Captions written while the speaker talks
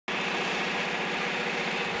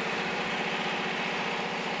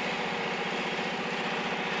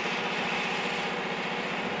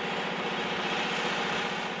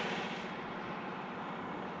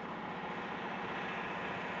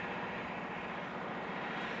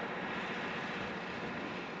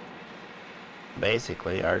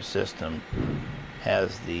Basically, our system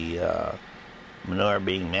has the manure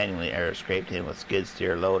being manually air scraped in with skid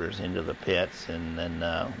steer loaders into the pits, and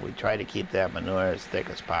then we try to keep that manure as thick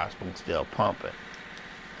as possible and still pump it.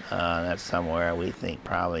 That's somewhere we think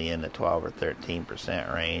probably in the 12 or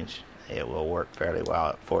 13% range. It will work fairly well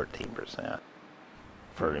at 14%.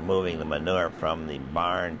 For removing the manure from the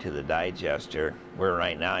barn to the digester, we're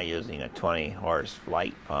right now using a 20-horse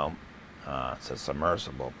flight pump. It's a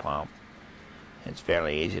submersible pump. It's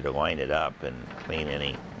fairly easy to wind it up and clean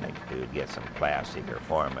any, like if you would get some plastic or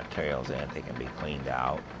foreign materials in it, they can be cleaned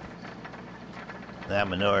out. That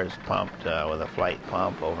manure is pumped with a flight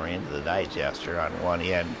pump over into the digester on one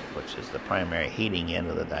end, which is the primary heating end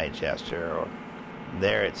of the digester.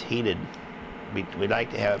 There it's heated, we like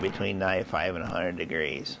to have it between 95 and 100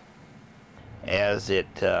 degrees. As it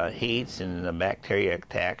heats and the bacteria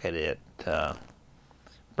attack it, it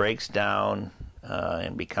breaks down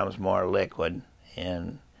and becomes more liquid,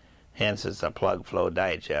 and hence it's a plug flow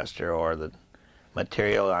digester, or the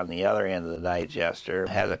material on the other end of the digester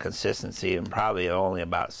has a consistency of probably only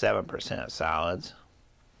about 7% solids.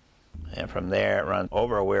 And from there it runs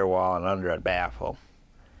over a weir wall and under a baffle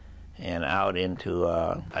and out into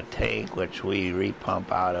a tank, which we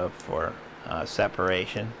repump out of for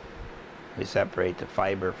separation. We separate the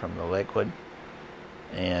fiber from the liquid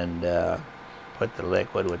and put the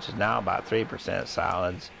liquid, which is now about 3%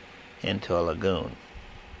 solids, into a lagoon.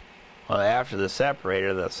 Well, after the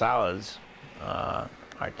separator, the solids are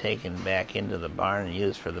taken back into the barn and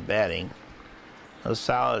used for the bedding. Those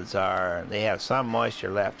solids they have some moisture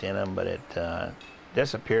left in them, but it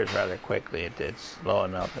disappears rather quickly. It's low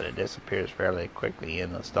enough that it disappears fairly quickly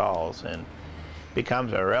in the stalls and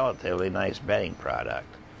becomes a relatively nice bedding product.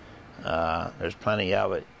 There's plenty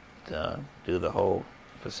of it to do the whole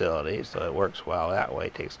facility, so it works well that way,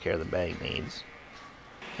 takes care of the bedding needs.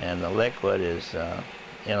 And the liquid is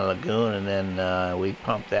in a lagoon, and then we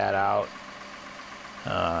pump that out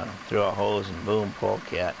through a hose and boom pull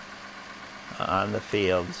kit on the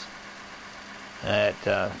fields at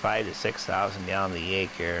 5,000 to 6,000 gallons a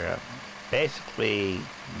acre, basically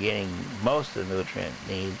getting most of the nutrient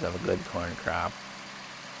needs of a good corn crop.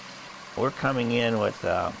 We're coming in with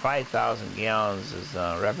 5,000 gallons is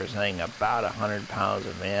representing about 100 pounds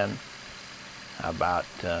of N, about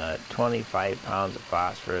 25 pounds of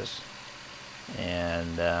phosphorus,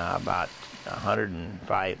 and about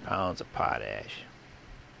 105 pounds of potash.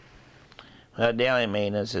 Well, daily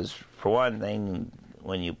maintenance is, for one thing,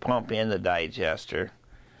 when you pump in the digester,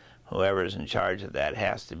 whoever's in charge of that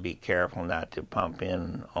has to be careful not to pump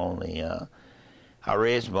in only a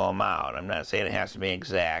reasonable amount. I'm not saying it has to be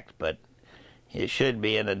exact, but it should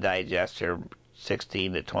be in the digester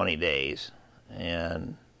 16 to 20 days.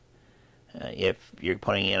 And if you're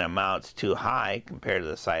putting in amounts too high compared to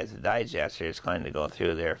the size of the digester, it's going to go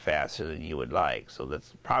through there faster than you would like. So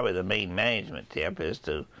that's probably the main management tip, is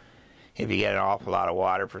to, if you get an awful lot of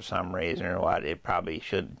water for some reason or what, it probably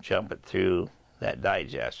shouldn't jump it through that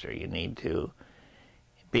digester. You need to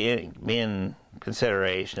be in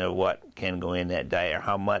consideration of what can go in that digester, or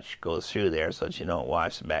how much goes through there, so that you don't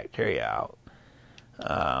wash the bacteria out.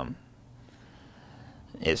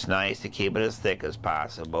 It's nice to keep it as thick as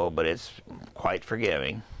possible, but it's quite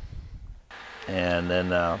forgiving. And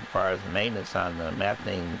then as far as the maintenance on the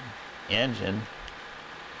methane engine,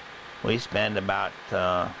 we spend about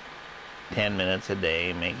 10 minutes a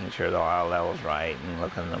day making sure the oil level's right and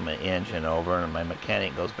looking the engine over, and my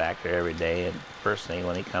mechanic goes back there every day, and first thing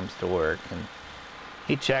when he comes to work, and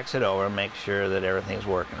he checks it over and makes sure that everything's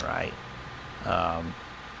working right.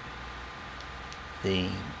 The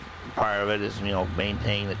part of it is,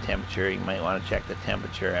 maintaining the temperature. You might want to check the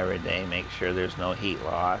temperature every day, make sure there's no heat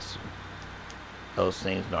loss. Those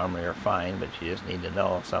things normally are fine, but you just need to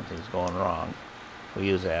know if something's going wrong. We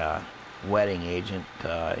use a wetting agent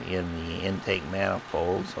in the intake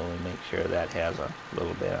manifold, so we make sure that has a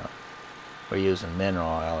little bit of, we're using mineral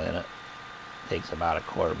oil in it. Takes about a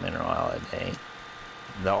quart of mineral oil a day.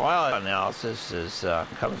 The oil analysis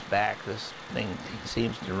comes back, this thing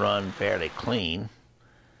seems to run fairly clean.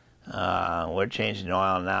 We're changing the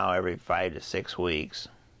oil now every 5 to 6 weeks.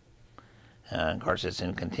 Of course, it's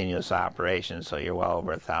in continuous operation, so you're well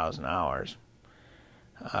over 1,000 hours.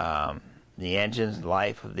 The engines,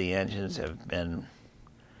 life of the engines have been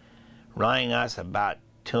running us about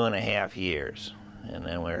 2.5 years. And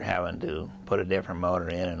then we're having to put a different motor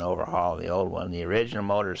in and overhaul the old one. The original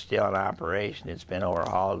motor is still in operation. It's been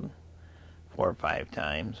overhauled 4 or 5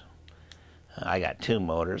 times. I got 2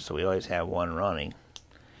 motors, so we always have one running.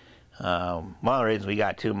 One of the reasons we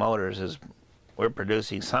got 2 motors is we're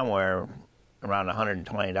producing somewhere around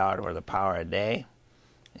 $120 worth of power a day.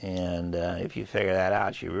 And if you figure that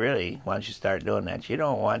out, you really, once you start doing that, you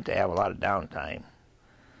don't want to have a lot of downtime.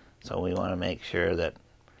 So we want to make sure that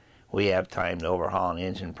we have time to overhaul an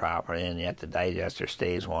engine properly, and yet the digester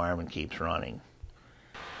stays warm and keeps running.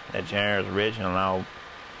 That generator is original. Now,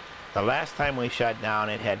 the last time we shut down,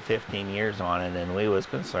 it had 15 years on it, and we was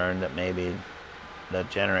concerned that maybe the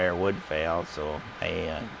generator would fail, so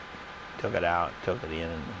I took it out, took it in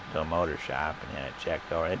to a motor shop and had it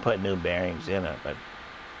checked over. They put new bearings in it, but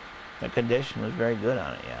the condition was very good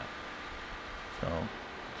on it yet. So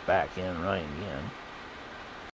it's back in and running again.